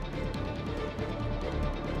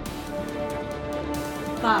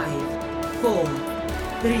5, 4,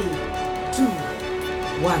 3, 2,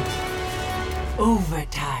 1.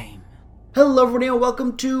 Overtime. Hello everybody and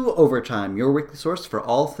welcome to Overtime, your weekly source for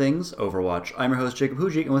all things Overwatch. I'm your host Jacob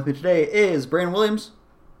Hujik, and with me today is Brandon Williams.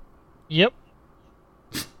 Yep.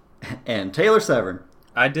 And Taylor Severn.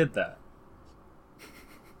 I did that.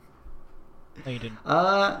 No, you didn't.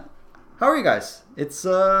 How are you guys? It's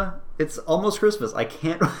almost Christmas. I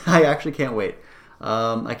actually can't wait.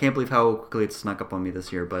 I can't believe how quickly it snuck up on me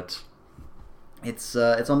this year, but it's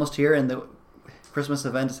almost here, and the Christmas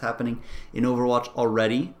event is happening in Overwatch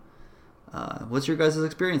already. What's your guys'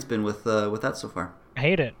 experience been with that so far? I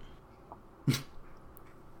hate it.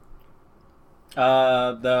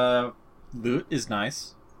 The loot is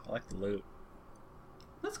nice. I like the loot.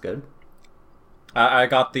 That's good. I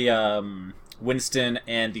got the Winston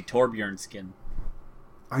and the Torbjorn skin.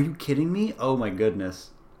 Are you kidding me? Oh my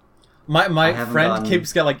goodness. My friend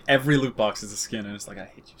keeps got like every loot box as a skin, and it's like, I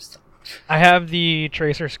hate you so much. I have the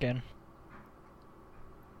Tracer skin.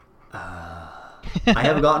 I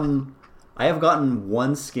have gotten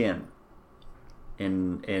one skin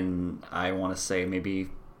in I want to say maybe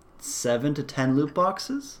 7 to 10 loot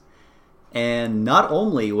boxes, and not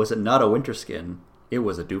only was it not a winter skin, it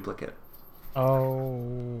was a duplicate.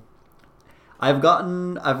 Oh. I've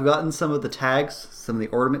gotten some of the tags, some of the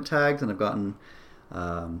ornament tags, and I've gotten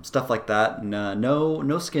stuff like that. And,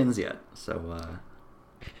 no skins yet. So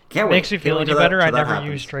can't wait. Makes you feel any better. I never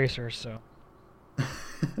use tracers, so.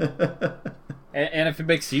 And if it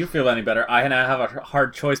makes you feel any better, I now have a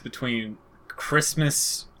hard choice between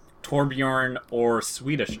Christmas Torbjorn or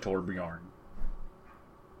Swedish Torbjorn.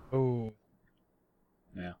 Ooh.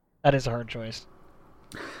 Yeah. That is a hard choice.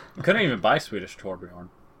 You couldn't even buy Swedish Torbjorn.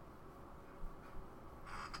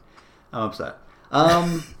 I'm upset.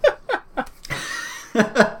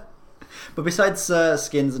 But besides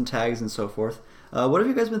skins and tags and so forth, what have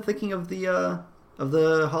you guys been thinking of the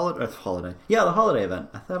holiday? Yeah, the holiday event.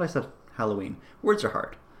 I thought I said Halloween. Words are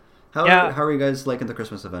hard. How are you guys liking the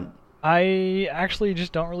Christmas event? I actually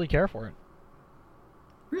just don't really care for it.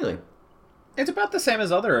 Really? It's about the same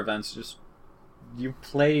as other events. Just you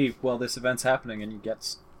play while this event's happening, and you get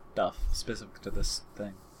stuff specific to this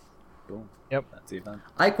thing. Boom. Yep. That's the event.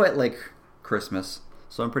 I quite like Christmas,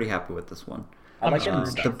 so I'm pretty happy with this one. I like I'm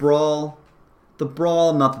it. The brawl,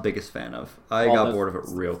 I'm not the biggest fan of. I All got the- bored of it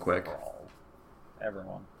real quick. Brawl.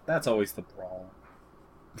 Everyone. That's always the brawl.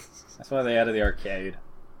 That's why they added the arcade.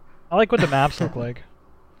 I like what the maps look like.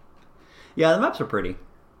 Yeah, the maps are pretty.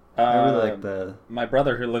 I really like the... My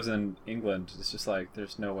brother who lives in England is just like,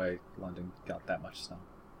 there's no way London got that much snow.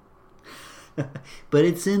 But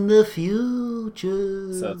it's in the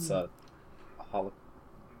future. So it's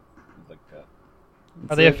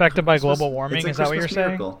Are they affected by Christmas- global warming? it's a Is that what you're Christmas saying?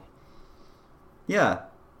 miracle. Yeah.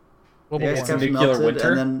 Global The ice It's a caps warming. nuclear melted, winter?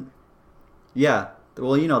 and then yeah.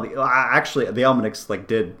 Well, actually, the Almanacs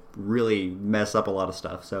did really mess up a lot of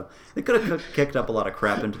stuff. So they could have kicked up a lot of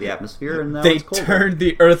crap into the atmosphere, and now They it's colder. turned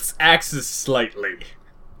the Earth's axis slightly.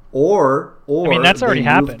 Or I mean, that's already they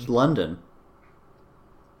moved happened. London.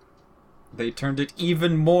 They turned it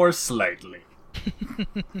even more slightly.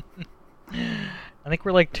 I think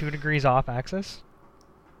we're like 2 degrees off axis.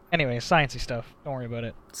 Anyway, sciencey stuff. Don't worry about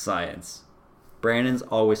it. Science. Brandon's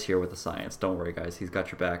always here with the science. Don't worry, guys. He's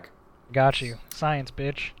got your back. Got you. Science,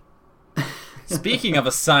 bitch. Speaking of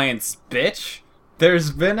a science bitch,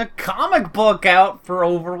 there's been a comic book out for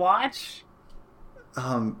Overwatch.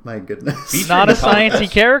 My goodness. Featuring Not a the comic sciencey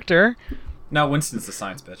bitch. character. No, Winston's the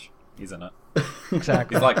science bitch. He's in it.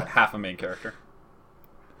 Exactly. He's like half a main character.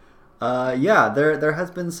 Yeah, there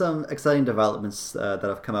has been some exciting developments that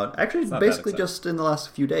have come out. Actually, It's not that basically exciting. just in the last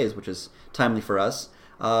few days, which is timely for us.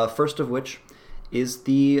 First of which is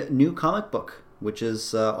the new comic book, which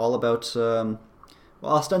is all about,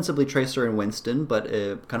 ostensibly Tracer and Winston, but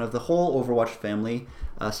kind of the whole Overwatch family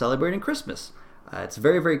celebrating Christmas. It's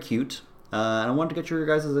very, very cute. And I wanted to get your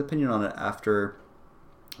guys' opinion on it after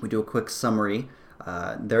we do a quick summary.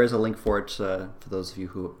 There is a link for it for those of you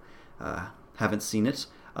who haven't seen it.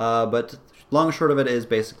 But long and short of it is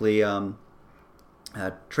basically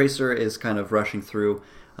Tracer is kind of rushing through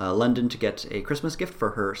London to get a Christmas gift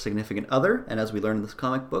for her significant other, and as we learn in this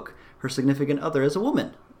comic book, her significant other is a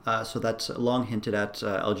woman. So that long hinted at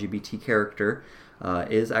LGBT character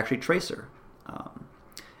is actually Tracer.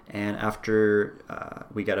 And after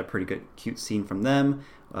we get a pretty good, cute scene from them,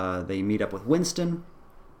 they meet up with Winston,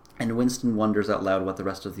 and Winston wonders out loud what the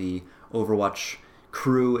rest of the Overwatch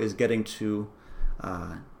crew is getting to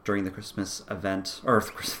during the Christmas event,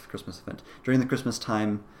 during the Christmas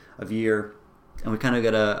time of year. And we kind of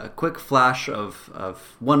get a quick flash of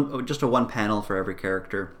one panel for every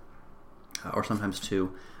character. or sometimes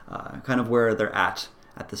 2, kind of where they're at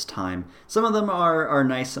this time. Some of them are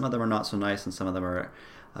nice, some of them are not so nice, and some of them are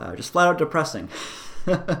just flat out depressing.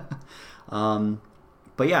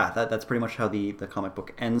 But yeah, that's pretty much how the comic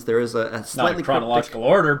book ends. There is a slightly not in chronological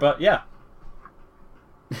order, but yeah.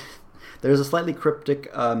 There's a slightly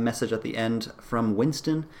cryptic message at the end from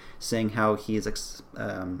Winston saying how he is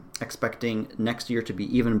expecting next year to be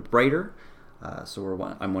even brighter.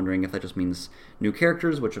 I'm wondering if that just means new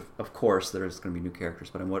characters, which of course there's going to be new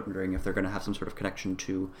characters, but I'm wondering if they're going to have some sort of connection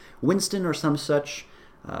to Winston or some such.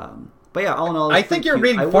 But yeah, all in all, I think you're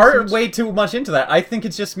reading way too much into that. I think it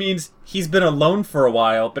just means he's been alone for a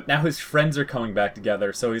while, but now his friends are coming back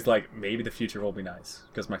together. So he's like, maybe the future will be nice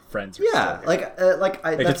because my friends are still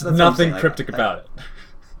here. That's nothing cryptic about it.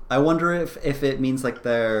 I wonder if it means like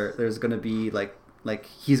there's going to be like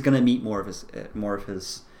he's going to meet more of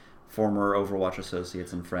his former Overwatch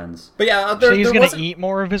associates and friends. But yeah, so he's going to eat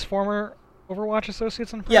more of his former Overwatch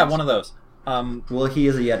associates and friends. Yeah, one of those. Well, he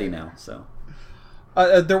is a Yeti now, so.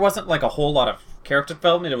 There wasn't like a whole lot of character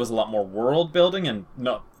development. It was a lot more world building and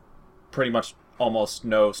pretty much almost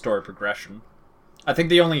no story progression. I think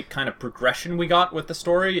the only kind of progression we got with the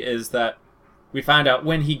story is that we found out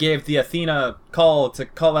when he gave the Athena call to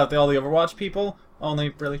call out all the Overwatch people,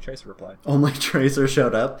 only really Tracer replied. Only Tracer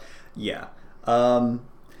showed up? Yeah.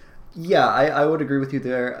 Yeah, I would agree with you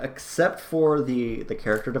there, except for the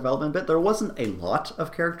character development bit. There wasn't a lot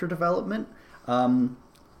of character development.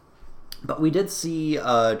 But we did see, we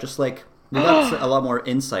got a lot more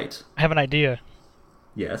insight. I have an idea.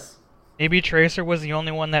 Yes? Maybe Tracer was the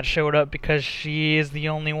only one that showed up because she is the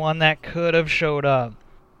only one that could have showed up.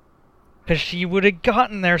 Because she would have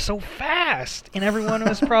gotten there so fast, and everyone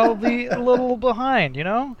was probably a little behind, you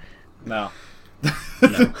know? No.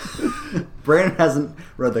 No. Brandon hasn't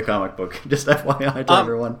read the comic book, just FYI to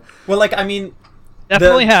everyone. Well, I mean...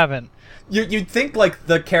 Definitely haven't. You'd think,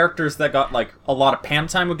 the characters that got, a lot of panel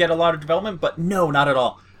time would get a lot of development, but no, not at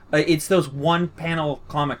all. It's those one-panel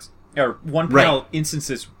comics, or one-panel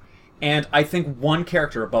instances, and I think one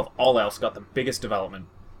character above all else got the biggest development,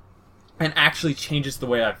 and actually changes the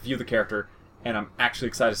way I view the character, and I'm actually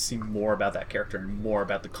excited to see more about that character and more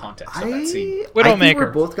about the context of that scene. Widowmaker. I think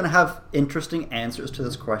we're both going to have interesting answers to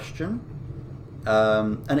this question.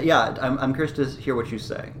 And yeah, I'm curious to hear what you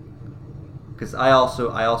say. Because I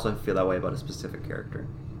also feel that way about a specific character.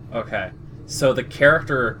 Okay. So the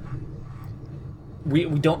character... We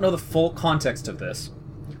don't know the full context of this.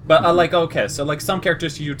 But, some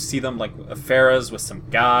characters, you'd see them, Farah's with some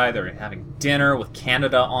guy, they're having dinner with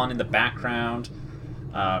Canada on in the background.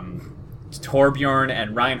 Torbjorn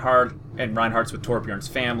and Reinhardt's with Torbjorn's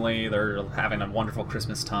family, they're having a wonderful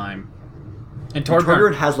Christmas time. And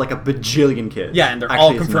Torbjorn has, a bajillion kids. Yeah, and they're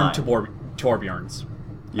all confirmed to Torbjorn's.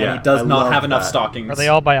 Yeah, and he does not have enough stockings. Are they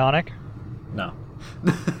all bionic? No.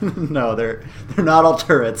 No, they're not all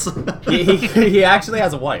turrets. he actually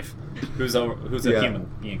has a wife who's a human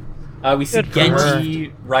being. We see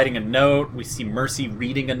Genji writing a note. We see Mercy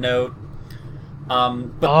reading a note.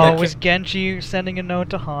 Was Genji sending a note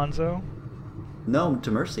to Hanzo? No,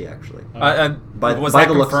 to Mercy actually. Was that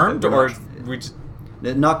confirmed, or we just...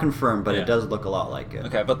 Not confirmed, but it does look a lot like it.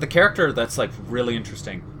 Okay, but the character that's really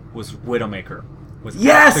interesting was Widowmaker.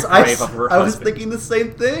 Yes, I was thinking the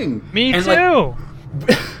same thing. Me too.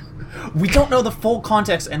 We don't know the full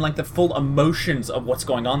context and the full emotions of what's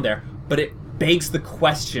going on there, but it begs the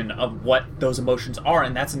question of what those emotions are,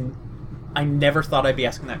 and I never thought I'd be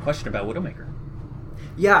asking that question about Widowmaker.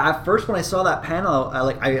 Yeah, at first when I saw that panel,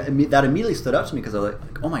 that immediately stood out to me because I was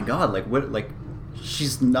like, oh my god,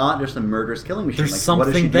 she's not just a murderous killing machine. There's something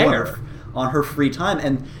what does she there. Do on her free time?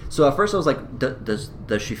 And so at first I was like,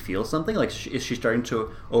 does she feel something? Is she starting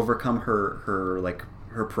to overcome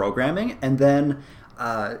her programming? And then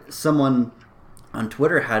someone on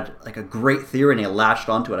Twitter had a great theory and he latched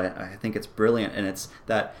onto it. I think it's brilliant, and it's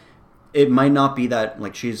that it might not be that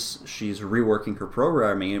she's reworking her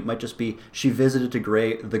programming. It might just be she visited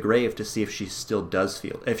the grave to see if she still does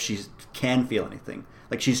feel, if she can feel anything.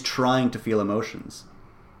 She's trying to feel emotions.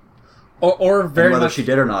 Or very whether much she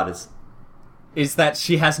did or not is that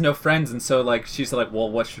she has no friends, and so she's well,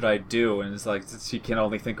 what should I do? And it's she can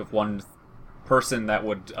only think of one person that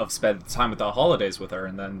would have spent time with the holidays with her,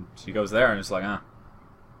 and then she goes there and it's that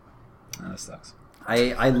sucks.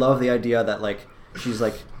 I love the idea that she's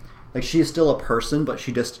she is still a person, but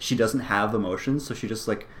she doesn't have emotions, so she just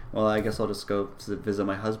well, I guess I'll just go visit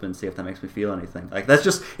my husband, see if that makes me feel anything. That's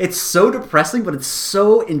just, it's so depressing, but it's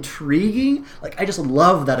so intriguing. I just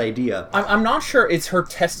love that idea. I'm not sure it's her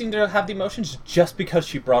testing to have the emotions just because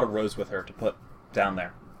she brought a rose with her to put down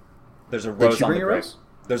there. There's a rose on the grave.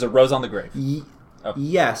 There's a rose on the grave.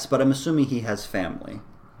 Yes, but I'm assuming he has family.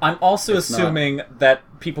 I'm also It's not- assuming that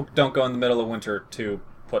people don't go in the middle of winter to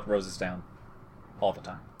put roses down all the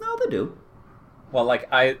time. No, they do. Well, like,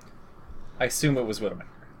 I assume it was Widowmaker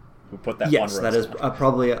who put that Yes, one that rose is down.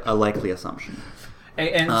 probably a likely assumption.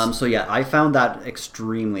 And So yeah, I found that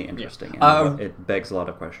extremely interesting. Yeah. And it begs a lot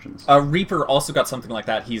of questions. Reaper also got something like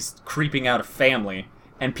that. He's creeping out a family,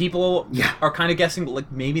 and people Yeah. are kind of guessing,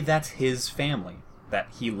 like, maybe that's his family that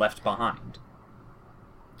he left behind,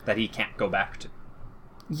 that he can't go back to.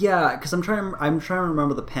 Yeah, because I'm trying to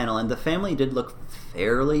remember the panel, and the family did look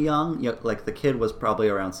fairly young. Like the kid was probably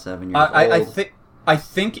around 7 years old. I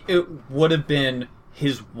think it would have been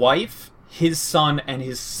his wife, his son, and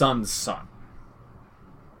his son's son.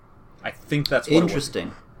 I think that's what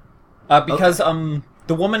Interesting. it was. Because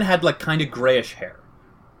the woman had like kind of grayish hair,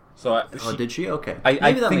 so Did she? Okay. I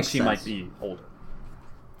Maybe that think makes she sense. might be older.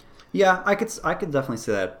 Yeah, I could definitely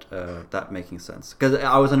see that making sense, because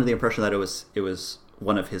I was under the impression that it was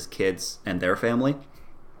one of his kids and their family.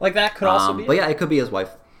 Like that could also be. But yeah, it could be his wife.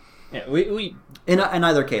 Yeah, we In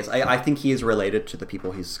either case, I think he is related to the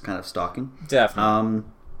people he's kind of stalking. definitely.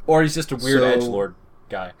 Or he's just a weird so- edgelord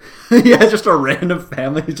guy. Yeah, just a random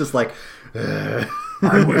family. He's just like,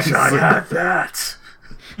 I wish I had that.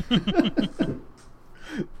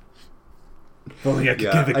 If only I could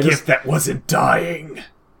Yeah, give a I gift just- that wasn't dying.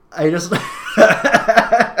 I just,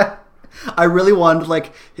 I really wanted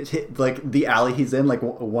like the alley he's in, like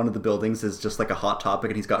one of the buildings is just like a Hot Topic,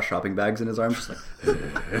 and he's got shopping bags in his arms, just like.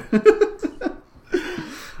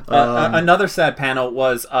 Another sad panel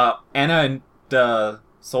was Anna and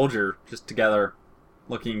Soldier just together,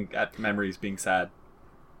 looking at memories, being sad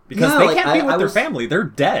because Yeah, they like, can't be with I their was- family; they're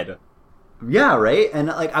dead. Yeah, right. And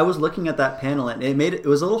like I was looking at that panel, and it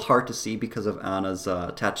was a little hard to see because of Anna's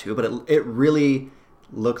tattoo, but it really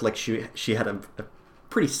looked like she had a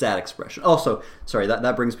pretty sad expression. Also, sorry,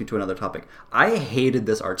 that brings me to another topic. I hated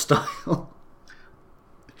this art style.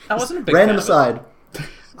 I wasn't a big Random fan of it, aside.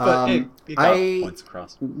 but it got I points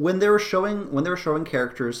across. when they were showing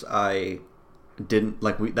characters I didn't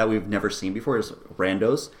like that we've never seen before, is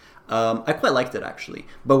randos. I quite liked it actually,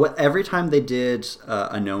 but every time they did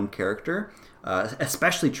a known character,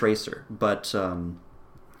 especially Tracer, but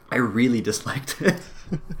I really disliked it,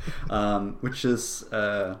 which is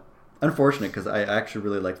unfortunate because I actually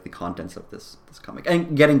really liked the contents of this comic.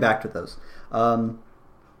 And getting back to those, I'm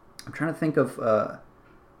trying to think of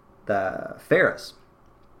the Ferris.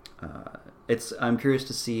 I'm curious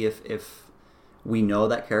to see if we know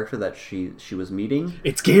that character that she was meeting.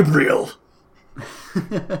 It's Gabriel.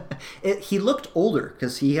 He looked older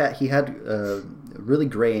because he had really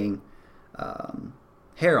graying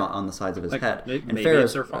hair on the sides of his Like, head, maybe and it's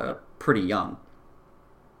Ferris their father. pretty young.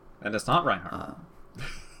 And it's not Reinhardt.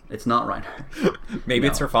 It's not Reinhardt. Maybe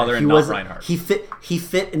it's No. her father and He not wasn't- Reinhardt. He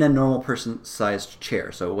fit in a normal person-sized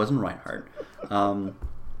chair, so it wasn't Reinhardt.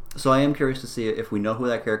 So I am curious to see if we know who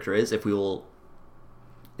that character is, if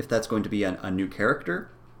that's going to be a new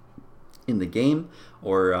character in the game,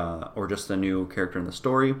 or just a new character in the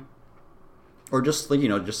story, or just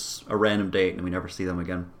just a random date and we never see them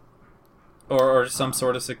again. Or some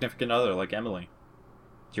sort of significant other, like Emily.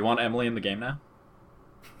 Do you want Emily in the game now?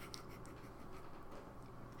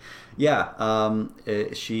 Yeah,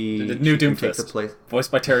 she The new she can take the Doomfist, place.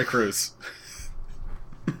 voiced by Terry Crews.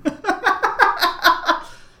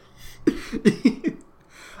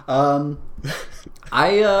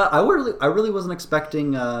 I really wasn't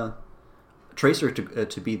expecting Tracer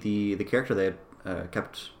to be the character they had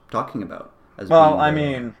kept talking about. As Well, being I the-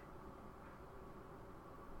 mean,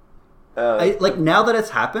 like now that it's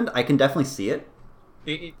happened, I can definitely see it.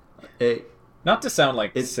 It not to sound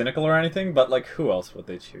like It's- cynical or anything, but like, who else would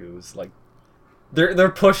they choose? Like, they're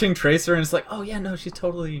pushing Tracer, and it's like, oh yeah, no, she's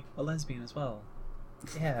totally a lesbian as well.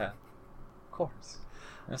 Yeah, of course.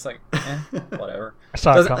 And it's like, whatever. I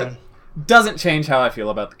saw it coming. Doesn't change how I feel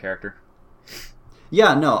about the character.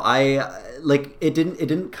 Yeah, no, I like it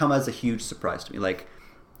didn't come as a huge surprise to me. Like,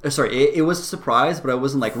 sorry, it was a surprise, but I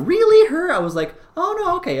wasn't like, really her? I was like, oh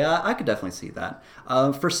no, okay, I could definitely see that.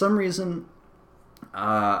 For some reason,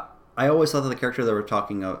 I always thought that the character they were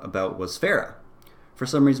talking about was Farah. For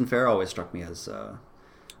some reason, Farah always struck me as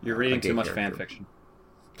You're reading a gay too much character. fan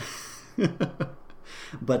fiction.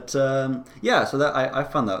 But yeah, so that I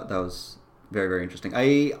found that was very, very interesting.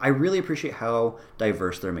 I really appreciate how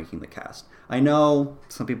diverse they're making the cast. I know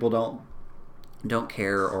some people don't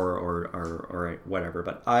care or whatever,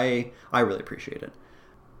 but I really appreciate it.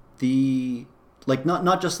 The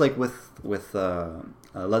not just like with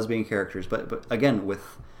lesbian characters, but again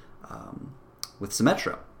with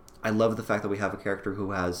Symmetra. I love the fact that we have a character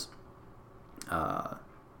who has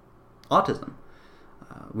autism.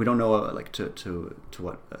 we don't know like to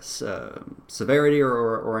what severity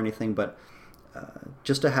or anything, but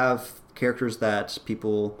just to have characters that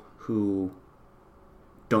people who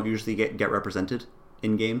don't usually get represented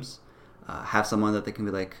in games have someone that they can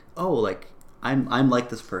be like, oh, like I'm like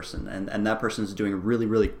this person, and that person is doing really,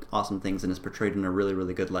 really awesome things and is portrayed in a really,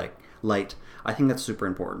 really good light. I think that's super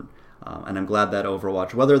important. And I'm glad that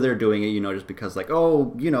Overwatch, whether they're doing it, just because like,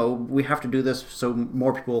 oh, we have to do this so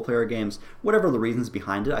more people will play our games, whatever the reasons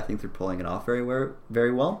behind it, I think they're pulling it off very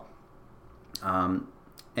well.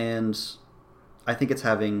 And I think it's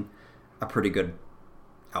having a pretty good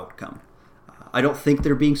outcome. I don't think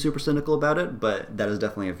they're being super cynical about it, but that is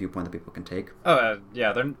definitely a viewpoint that people can take. Oh,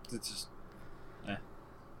 yeah, it's just... I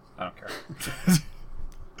don't care.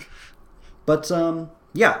 But,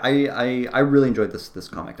 yeah, I really enjoyed this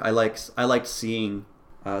comic. I liked seeing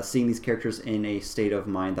these characters in a state of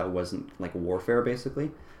mind that wasn't like warfare,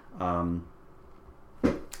 basically. That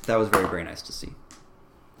was very, very nice to see.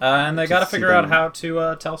 And they got to figure out how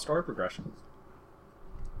to tell story progressions.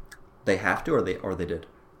 They have to, or they did.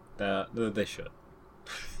 They should.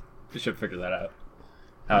 They should figure that out.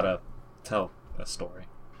 How to tell a story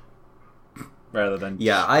rather than build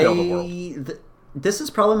a world. This is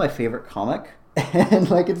probably my favorite comic. And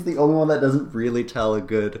like it's the only one that doesn't really tell a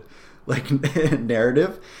good like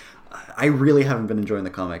narrative. I really haven't been enjoying the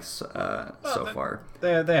comics so far.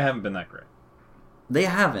 They haven't been that great. They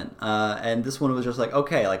haven't, and this one was just like,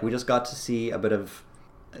 okay, like we just got to see a bit of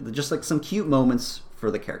just like some cute moments for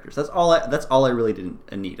the characters. That's all I really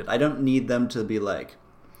needed. I don't need them to be like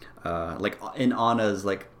in Anna's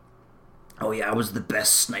like, oh yeah, I was the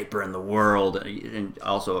best sniper in the world, and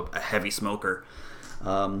also a heavy smoker.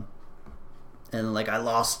 And like I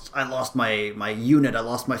lost my unit, I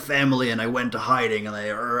lost my family, and I went to hiding, and I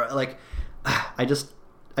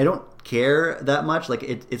don't care that much. Like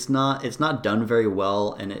it's not done very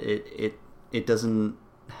well, and it doesn't.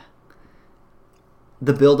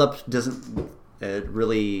 The build up doesn't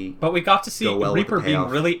really. But we got to see Reaper being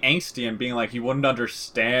payoff. really angsty and being like, "You wouldn't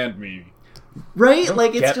understand me." Right?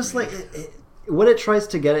 Like it's just like what it tries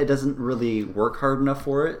to get, it doesn't really work hard enough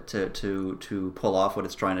for it to pull off what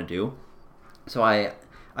it's trying to do. So I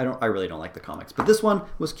really don't like the comics, but this one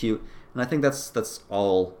was cute, and I think that's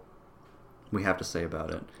all we have to say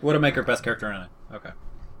about it. Widowmaker, best character in it. Okay.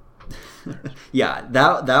 Yeah,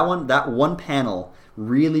 that one panel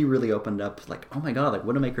really, really opened up. Like, oh my god, like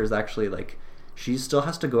Widowmaker is actually like she still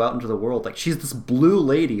has to go out into the world. Like she's this blue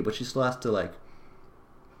lady, but she still has to like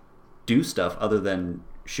do stuff other than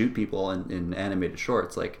shoot people in animated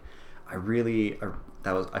shorts. Like I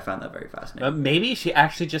found that very fascinating. Maybe she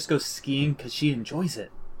actually just goes skiing because she enjoys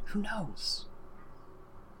it. Who knows?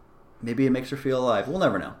 Maybe it makes her feel alive. We'll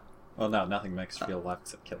never know. Well, no, nothing makes her feel alive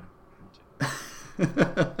except killing.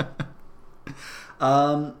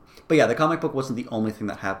 But yeah, the comic book wasn't the only thing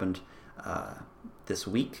that happened this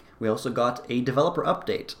week. We also got a developer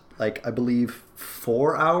update, like I believe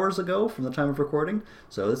 4 hours ago from the time of recording.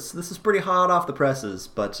 So this is pretty hot off the presses.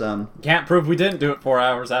 But can't prove we didn't do it 4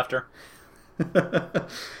 hours after. But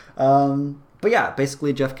yeah,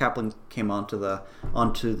 basically Jeff Kaplan came onto the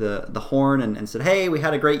horn and said, "Hey, we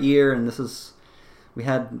had a great year, and we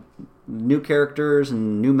had new characters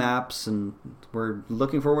and new maps, and we're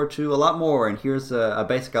looking forward to a lot more. And here's a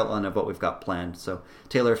basic outline of what we've got planned." So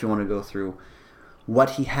Taylor, if you want to go through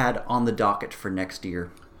what he had on the docket for next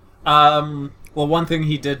year. Well, one thing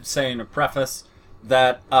he did say in a preface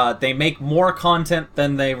that they make more content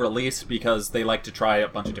than they release because they like to try a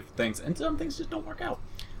bunch of different things, and some things just don't work out.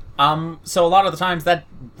 So a lot of the times that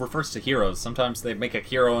refers to heroes. Sometimes they make a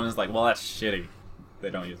hero and it's like, well, that's shitty.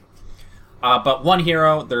 They don't use it. But one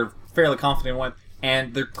hero they're fairly confident with,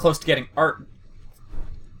 and they're close to getting artwork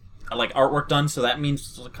done, so that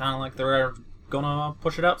means kind of like they're gonna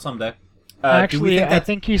push it out someday. Actually, I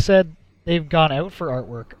think he said they've gone out for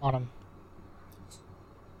artwork on him.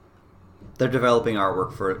 They're developing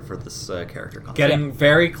artwork for this character concept. Getting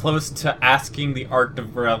very close to asking the art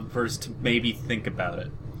developers to maybe think about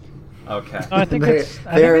it. Okay. No, I think it's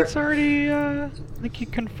already. I think he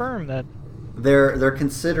confirmed that. They're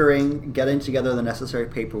considering getting together the necessary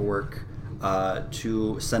paperwork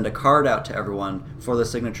to send a card out to everyone for the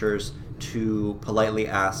signatures to politely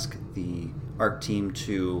ask the art team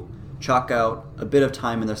to chalk out a bit of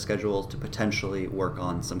time in their schedule to potentially work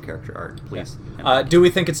on some character art, please. Yeah. Do we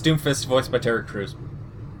think it's Doomfist voiced by Terry Crews?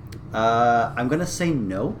 I'm going to say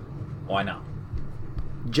no. Why not?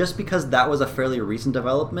 Just because that was a fairly recent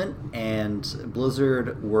development, and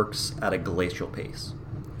Blizzard works at a glacial pace.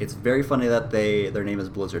 It's very funny that their name is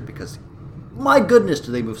Blizzard, because my goodness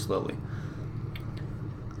do they move slowly.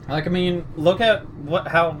 Like, I mean, look at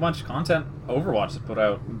how much content Overwatch has put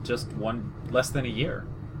out in just less than a year.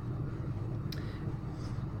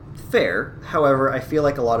 Fair. However, I feel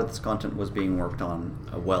like a lot of this content was being worked on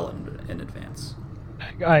well in advance.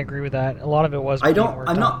 I agree with that. A lot of it was I'm being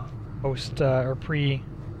worked not. on post or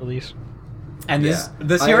pre-release. And this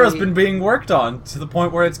hero's been being worked on to the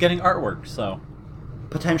point where it's getting artwork, so...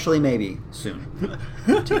 Potentially, maybe, soon.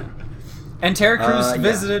 And Terry Crews yeah.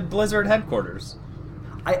 visited Blizzard headquarters.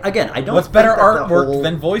 I don't What's think better that artwork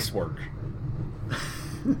than voice work?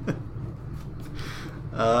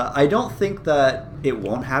 I don't think that it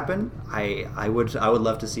won't happen. I would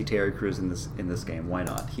love to see Terry Crews in this game. Why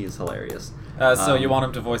not? He is hilarious. So you want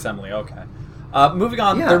him to voice Emily? Okay. Moving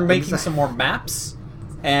on, Yeah, they're making exactly. some more maps,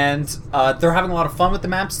 and they're having a lot of fun with the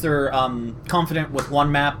maps. They're confident with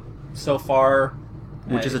one map so far,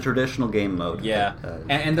 Which is a traditional game mode. yeah, that,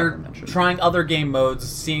 and they're Cameron mentioned. trying other game modes,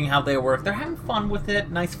 seeing how they work. They're having fun with it.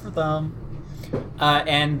 Nice for them.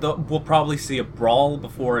 And we'll probably see a brawl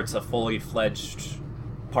before it's a fully fledged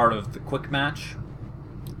part of the quick match.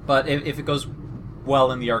 But if it goes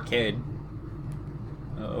well in the arcade,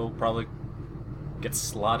 it'll probably get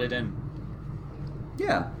slotted in.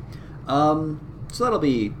 Yeah. So that'll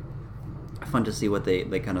be fun to see what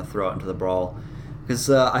they kind of throw out into the brawl. Because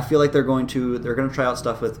I feel like they're going to try out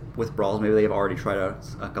stuff with brawls. Maybe they've already tried out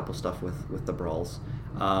a couple stuff with the brawls.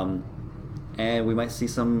 And we might see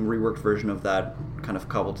some reworked version of that kind of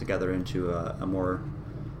cobbled together into a more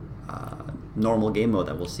normal game mode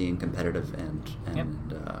that we'll see in competitive and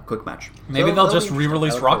quick match. Maybe So they'll that'll just be interesting.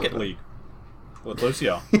 re-release I look forward Rocket to it. League with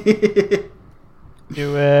Lucio.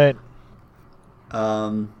 Do it.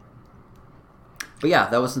 But yeah,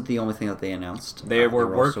 that wasn't the only thing that they announced. They were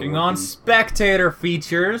also working on spectator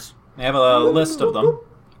features. They have a list of them.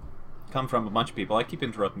 Come from a bunch of people. I keep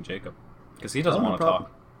interrupting Jacob because he doesn't Oh, no want to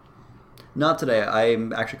problem. talk. Not today.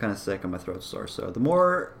 I'm actually kind of sick and my throat's sore. So the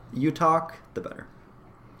more you talk, the better.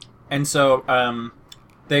 And so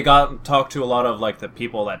they talked to a lot of like the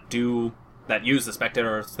people that use the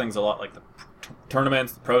spectator things a lot, like the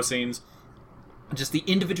tournaments, the pro scenes, just the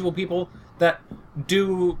individual people that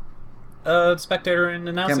do spectator and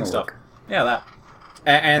announcing Camera stuff. work. Yeah, that.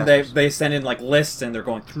 And Casters. they send in like lists, and they're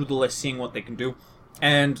going through the list, seeing what they can do.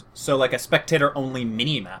 And so like a spectator only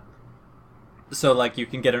mini map. So like you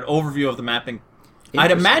can get an overview of the map, and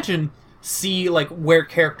I'd Interesting. imagine see like where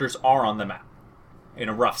characters are on the map in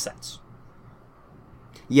a rough sense.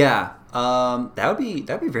 Yeah, that'd be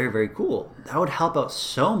very, very cool. That would help out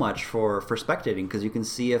so much for spectating because you can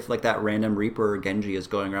see if like that random Reaper or Genji is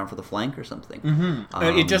going around for the flank or something.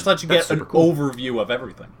 It just lets you that's get an super cool. overview of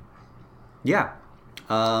everything. Yeah,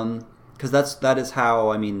 because that is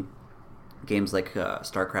how games like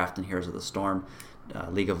StarCraft and Heroes of the Storm,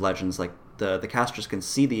 League of Legends, like the casters can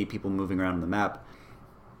see the people moving around on the map.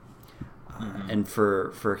 And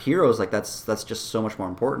for heroes, like that's just so much more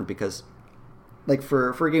important because, like for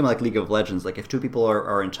a game like League of Legends, like if two people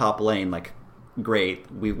are in top lane, like great,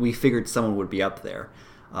 we figured someone would be up there.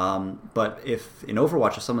 But if in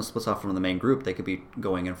Overwatch, if someone splits off from the main group, they could be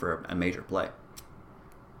going in for a major play.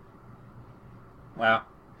 Wow,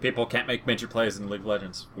 people can't make major plays in League of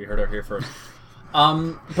Legends. We heard it here first.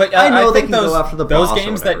 But I know they think can those go after the those boss or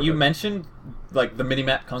games whatever, that you but- mentioned, like the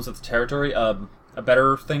minimap comes with the territory. A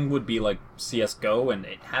better thing would be like CS:GO and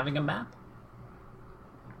it having a map,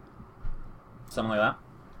 something like that.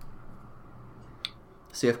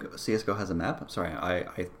 CS:GO has a map. I'm sorry,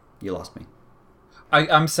 you lost me.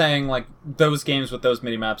 I'm saying like those games with those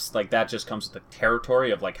mini maps, like that just comes with the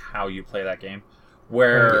territory of like how you play that game.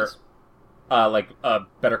 Where Yes. like a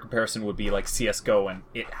better comparison would be like CS:GO and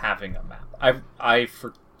it having a map. I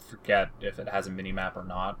forget if it has a mini map or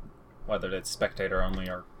not, whether it's spectator only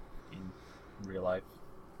or in real life.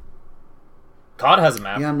 COD has a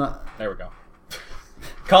map. Yeah, I'm not. There we go.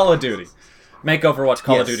 Call of Duty. Make Overwatch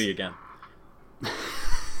Call of Yes. Duty again.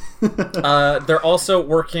 They're also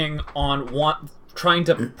working on trying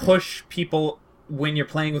to push people when you're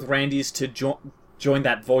playing with Randy's to join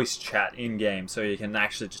that voice chat in game, so you can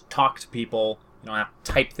actually just talk to people. You don't have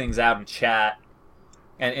to type things out in chat,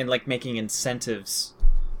 and like making incentives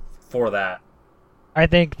for that. I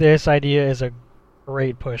think this idea is a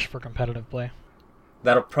great push for competitive play.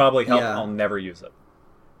 That'll probably help. Yeah. I'll never use it.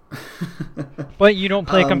 But you don't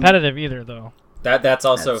play competitive either, though. That's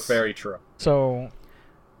also That's- very true. So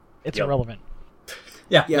it's Yep. irrelevant.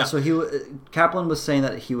 Yeah. Yeah, no. so Kaplan was saying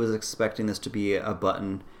that he was expecting this to be a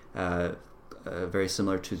button very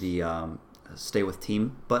similar to the Stay With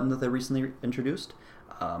Team button that they recently introduced.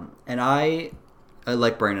 And I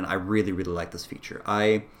like Brandon, I really, really like this feature.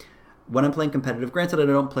 when I'm playing competitive, granted I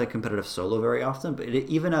don't play competitive solo very often, but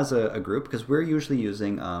even as a group, because we're usually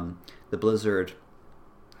using the Blizzard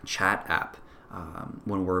chat app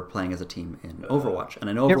when we're playing as a team in Overwatch. And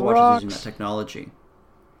I know Overwatch is using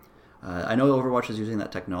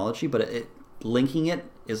that technology. But linking it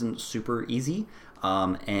isn't super easy.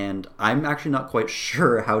 And I'm actually not quite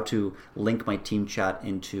sure how to link my team chat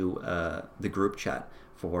into the group chat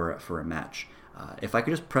for a match. If I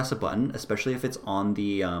could just press a button, especially if it's on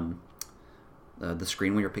the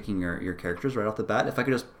screen when you're picking your characters right off the bat, if I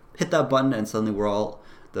could just hit that button and suddenly we're all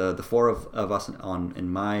the four of us in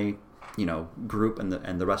my group and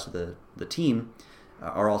the rest of the team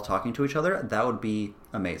are all talking to each other, that would be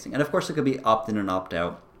amazing. And of course, it could be opt in and opt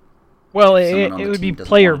out. Well, it would be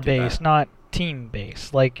player based, not team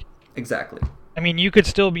based. Like exactly. I mean, you could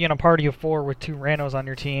still be in a party of 4 with 2 randos on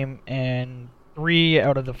your team, and 3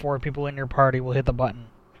 out of the 4 people in your party will hit the button.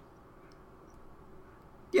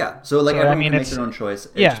 Yeah, so everyone can make their own choice.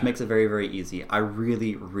 It just makes it very, very easy. I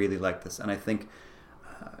really, really like this, and I think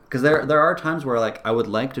because there are times where I would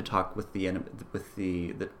like to talk with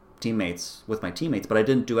the teammates, with my teammates, but I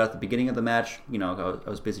didn't do it at the beginning of the match. I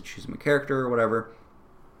was busy choosing my character or whatever.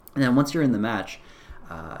 And then once you're in the match,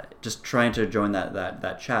 just trying to join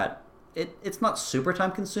that chat, it's not super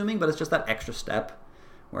time consuming, but it's just that extra step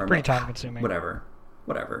where I'm pretty time consuming.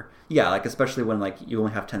 Whatever. Yeah, especially when you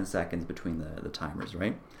only have 10 seconds between the timers,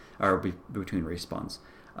 right? Or between respawns.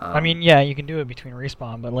 I mean, yeah, you can do it between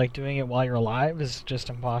respawn, but doing it while you're alive is just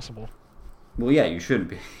impossible. Well, yeah, you shouldn't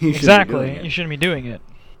be. Exactly, you shouldn't be doing it.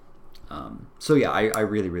 So yeah, I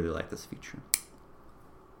really, really like this feature.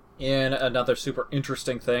 And another super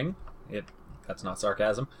interesting thing, that's not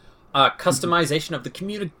sarcasm, customization of the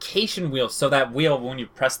communication wheel. So that wheel, when you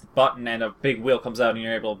press the button and a big wheel comes out and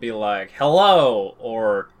you're able to be like, hello,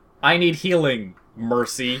 or I need healing,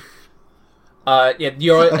 mercy.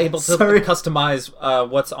 You're able to customize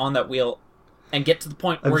what's on that wheel and get to the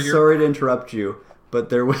point where you're... I'm sorry to interrupt you, but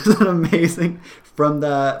there was an amazing... From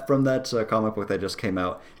that comic book that just came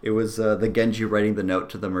out, it was the Genji writing the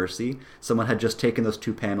note to the Mercy. Someone had just taken those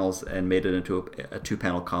 2 panels and made it into a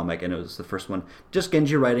 2-panel comic, and it was the first one, just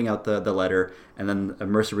Genji writing out the letter, and then a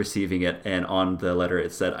Mercy receiving it, and on the letter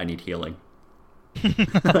it said, I need healing. I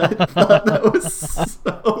thought that was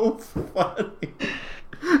so funny.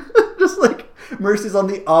 Just Mercy's on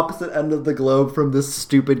the opposite end of the globe from this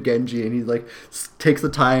stupid Genji, and he takes the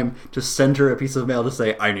time to send her a piece of mail to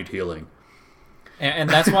say, I need healing.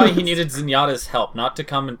 And that's why he needed Zenyatta's help, not to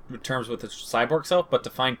come to terms with his cyborg self, but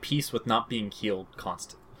to find peace with not being healed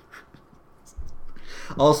constantly.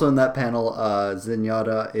 Also in that panel,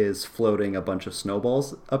 Zenyatta is floating a bunch of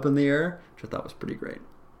snowballs up in the air, which I thought was pretty great.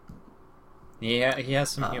 Yeah, he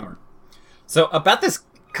has some humor. So about this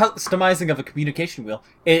customizing of a communication wheel,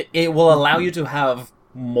 it will allow you to have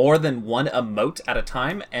more than one emote at a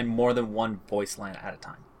time and more than one voice line at a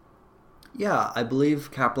time. Yeah, I believe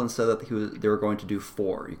Kaplan said that they were going to do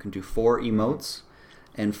 4. You can do 4 emotes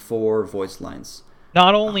and 4 voice lines.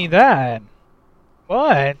 Not only that,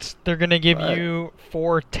 but they're going to give you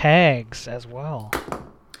 4 tags as well.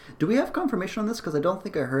 Do we have confirmation on this? Because I don't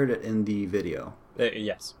think I heard it in the video.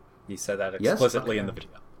 Yes, he said that explicitly in the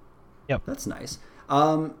video. Yep. That's nice.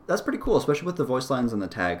 That's pretty cool, especially with the voice lines and the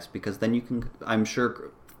tags, because then you can, I'm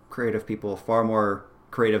sure creative people, far more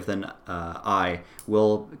creative than I,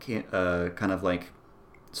 will kind of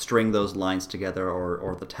string those lines together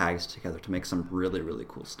or the tags together to make some really, really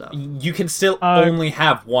cool stuff. You can still only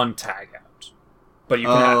have 1 tag out, but you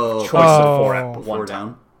can have choice of 4 at one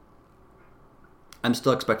down. I'm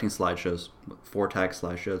still expecting slideshows, 4 tag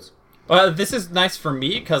slideshows. This is nice for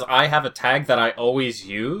me because I have a tag that I always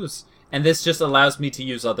use, and this just allows me to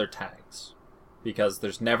use other tags because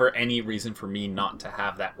there's never any reason for me not to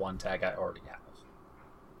have that 1 tag I already have.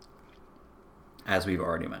 As we've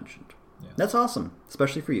already mentioned. Yeah. That's awesome,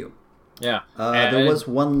 especially for you. Yeah. There was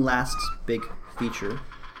one last big feature.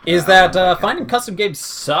 Is that finding custom games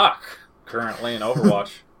suck currently in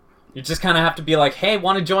Overwatch. You just kind of have to be like, hey,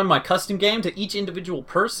 want to join my custom game to each individual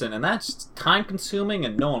person, and that's time-consuming,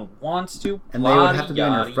 and no one wants to. And they would have to be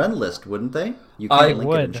on your friend list, wouldn't they? You can't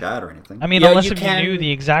link it in chat or anything. I mean, unless you knew the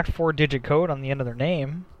exact 4-digit code on the end of their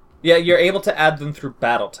name. Yeah, you're able to add them through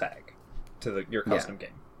BattleTag to your custom game.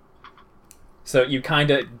 So you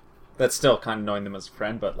that's still kind of knowing them as a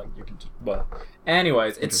friend, but you can. Well,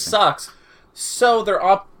 anyways, it sucks. So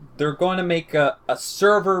they're going to make a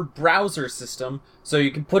server browser system, so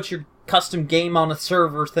you can put your custom game on a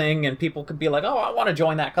server thing, and people could be like, "Oh, I want to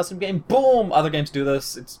join that custom game." Boom! Other games do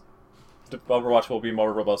this. Overwatch will be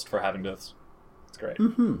more robust for having this. It's great.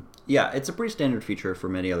 Mm-hmm. Yeah, it's a pretty standard feature for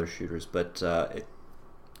many other shooters, but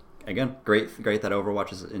again, great that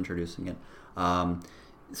Overwatch is introducing it.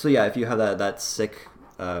 So yeah, if you have that sick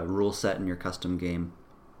rule set in your custom game,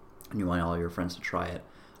 and you want all your friends to try it,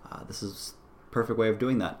 this is a perfect way of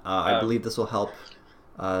doing that. I believe this will help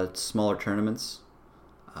smaller tournaments,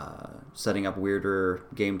 setting up weirder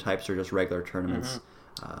game types or just regular tournaments.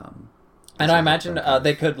 And I imagine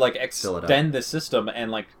they could like extend the system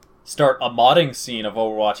and like start a modding scene of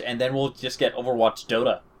Overwatch, and then we'll just get Overwatch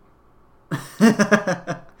Dota.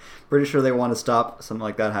 Pretty sure they want to stop something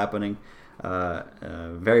like that happening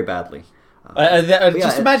very badly.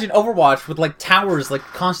 Imagine Overwatch with like towers like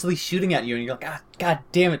constantly shooting at you, and you're like, God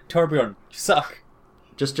damn it, Torbjorn, you suck.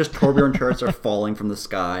 Just Torbjorn turrets are falling from the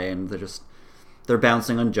sky, and they're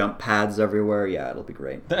bouncing on jump pads everywhere. Yeah, it'll be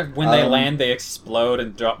great. When they land, they explode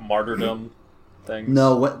and drop martyrdom things.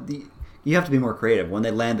 No, you have to be more creative. When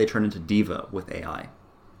they land, they turn into D.Va with AI.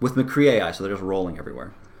 With McCree AI, so they're just rolling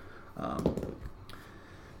everywhere.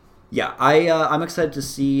 Yeah, I'm excited to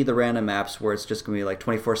see the random maps where it's just going to be like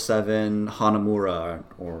 24/7 Hanamura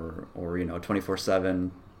or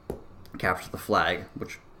 24/7 capture the flag,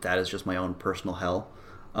 which that is just my own personal hell.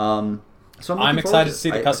 So I'm excited to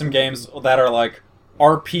see the custom games that are like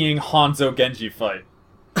RPing Hanzo Genji fight.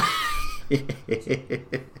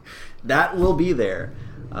 That will be there.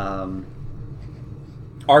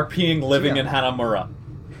 RPing living in Hanamura.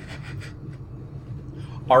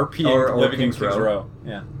 RPing living in Kings Row.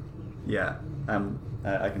 Yeah. Yeah,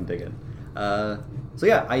 I can dig it. So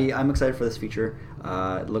yeah, I'm excited for this feature.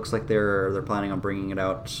 It looks like they're planning on bringing it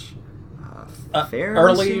out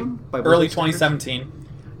early 2017,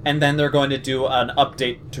 and then they're going to do an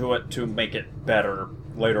update to it to make it better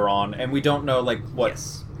later on. And we don't know like what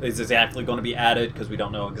is exactly going to be added because we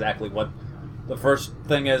don't know exactly what the first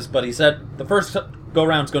thing is. But he said the first go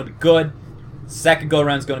round is going to be good. Second go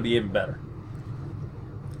round is going to be even better.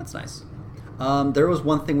 That's nice. There was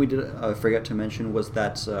one thing we did forget to mention was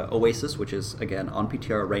that Oasis, which is, again, on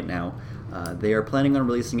PTR right now, they are planning on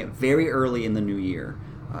releasing it very early in the new year.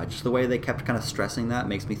 Just the way they kept kind of stressing that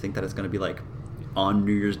makes me think that it's going to be like on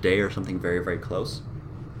New Year's Day or something very, very close.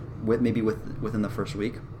 Within the first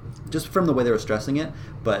week. Just from the way they were stressing it.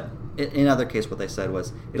 But in other case, what they said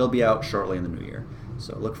was it'll be out shortly in the new year.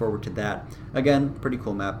 So look forward to that. Again, pretty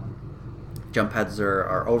cool map. Jump pads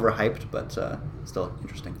are overhyped, but still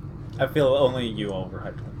interesting. I feel only you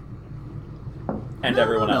overhyped them. And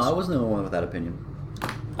everyone else. No, I wasn't the only one with that opinion.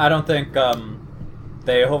 I don't think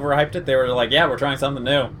they overhyped it. They were like, yeah, we're trying something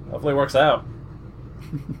new. Hopefully it works out.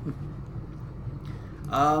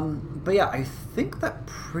 But yeah, I think that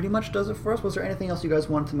pretty much does it for us. Was there anything else you guys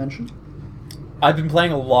wanted to mention? I've been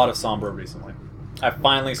playing a lot of Sombra recently. I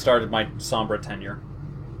finally started my Sombra tenure.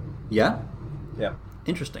 Yeah? Yeah.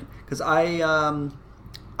 Interesting. Because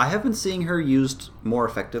I have been seeing her used more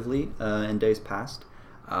effectively in days past.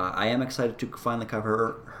 I am excited to finally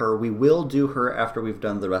cover her. We will do her after we've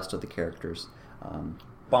done the rest of the characters.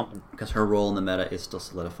 Bumping. Because her role in the meta is still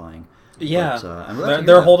solidifying. Yeah. But,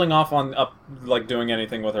 they're holding off on doing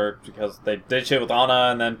anything with her because they did shit with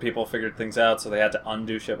Ana and then people figured things out, so they had to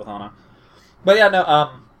undo shit with Ana. But yeah,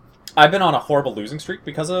 no, I've been on a horrible losing streak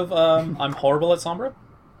because of I'm horrible at Sombra.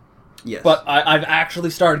 Yes. But I've actually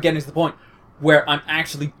started getting to the point where I'm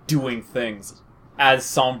actually doing things as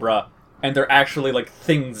Sombra, and they're actually like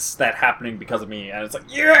things that happening because of me, and it's like,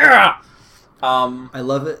 yeah! I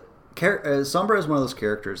love it. Sombra is one of those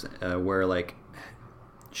characters where like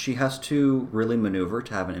she has to really maneuver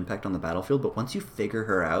to have an impact on the battlefield, but once you figure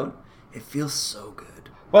her out, it feels so good.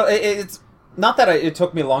 Well, it's not that it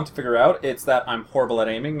took me long to figure out, it's that I'm horrible at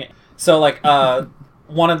aiming. So like,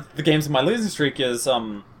 one of the games in my losing streak is,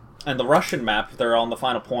 and the Russian map, they're on the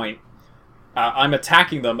final point. I'm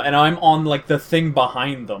attacking them, and I'm on, like, the thing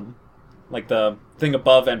behind them. Like, the thing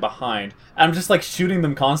above and behind. And I'm just, like, shooting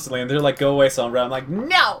them constantly, and they're like, go away, Sombra. I'm like,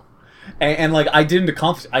 no! And like, I didn't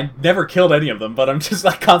accomplish... I never killed any of them, but I'm just,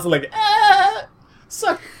 like, constantly like,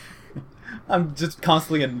 suck! I'm just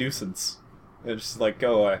constantly a nuisance. It's just like,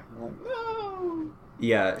 go away. I'm like, no!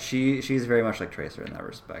 Yeah, she's very much like Tracer in that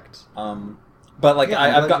respect. But, like,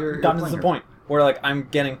 yeah, I've gotten to the point where, like, I'm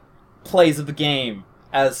getting plays of the game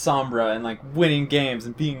as Sombra and like winning games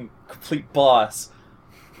and being complete boss.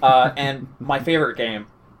 And my favorite game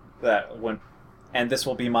and this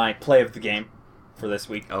will be my play of the game for this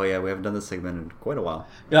week. Oh yeah, we haven't done this segment in quite a while.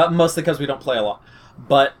 Yeah, mostly because we don't play a lot.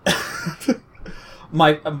 But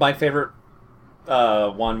my favorite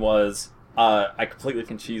one was I completely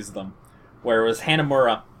can cheese them, where it was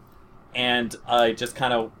Hanamura, and I just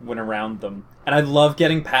kind of went around them, and I love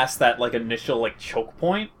getting past that like initial like choke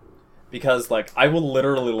point. Because, like, I will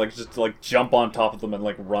literally, like, just, like, jump on top of them and,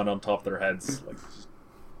 like, run on top of their heads. Like, just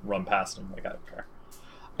run past them. Like, I don't care.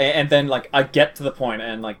 and then like I get to the point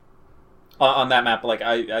and like on that map, like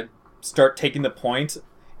I start taking the point,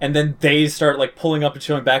 and then they start like pulling up and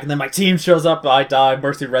showing back, and then my team shows up, I die,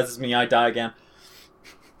 Mercy reses me, I die again.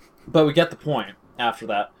 But we get the point after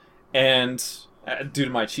that, and due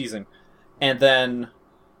to my cheesing, and then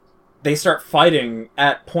they start fighting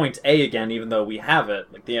at point A again, even though we have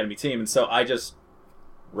it, like the enemy team, and so I just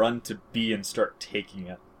run to B and start taking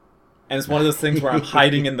it. And it's one of those things where I'm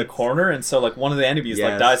hiding in the corner, and so like one of the enemies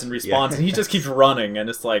like dies and respawns, and he just keeps running, and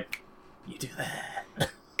it's like, you do that.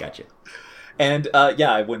 Gotcha. And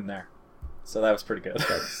I win there, so that was pretty good.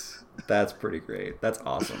 That's pretty great. That's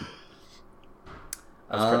awesome.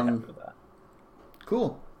 I was pretty happy with that.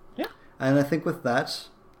 Cool. Yeah. And I think with that,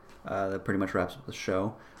 that pretty much wraps up the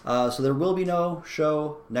show. So there will be no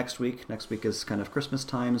show next week. Next week is kind of Christmas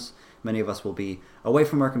times. Many of us will be away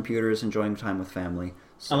from our computers, enjoying time with family.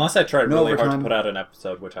 So unless I try really overtime. hard to put out an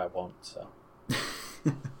episode, which I won't. So.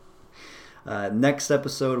 Next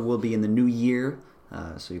episode will be in the new year,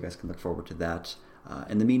 so you guys can look forward to that.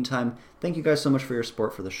 In the meantime, thank you guys so much for your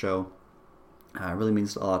support for the show. It really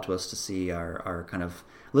means a lot to us to see our kind of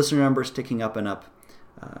listener numbers ticking up and up.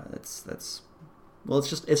 It's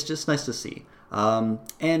just nice to see.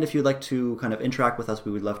 And if you'd like to kind of interact with us,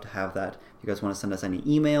 we would love to have that. If you guys want to send us any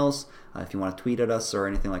emails, if you want to tweet at us or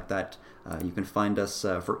anything like that, you can find us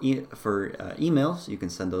for emails. You can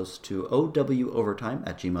send those to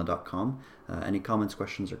owovertime@gmail.com. Any comments,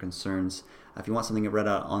 questions, or concerns. If you want something read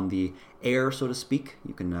out on the air, so to speak,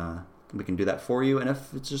 we can do that for you. And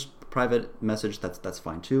if it's just a private message, that's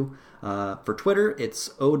fine too. For Twitter, it's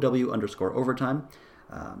OW_overtime.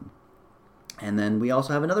 And then we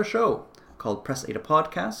also have another show called Press A to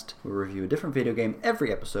Podcast. We review a different video game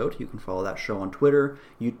every episode. You can follow that show on Twitter,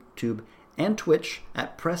 YouTube, and Twitch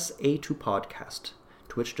at Press A to Podcast.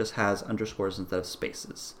 Twitch just has underscores instead of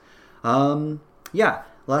spaces.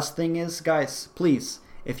 Last thing is, guys, please,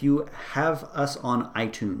 if you have us on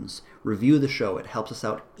iTunes, review the show. It helps us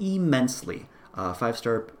out immensely.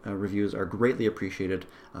 5-star reviews are greatly appreciated.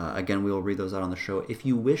 Again, we will read those out on the show if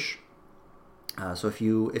you wish. So if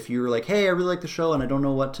you're like, hey, I really like the show and I don't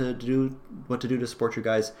know what to do to support you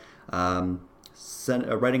guys,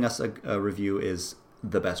 writing us a review is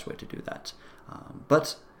the best way to do that.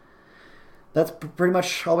 But that's pretty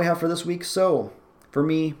much all we have for this week. So for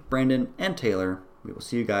me, Brandon, and Taylor, we will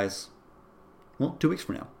see you guys, 2 weeks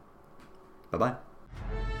from now. Bye-bye.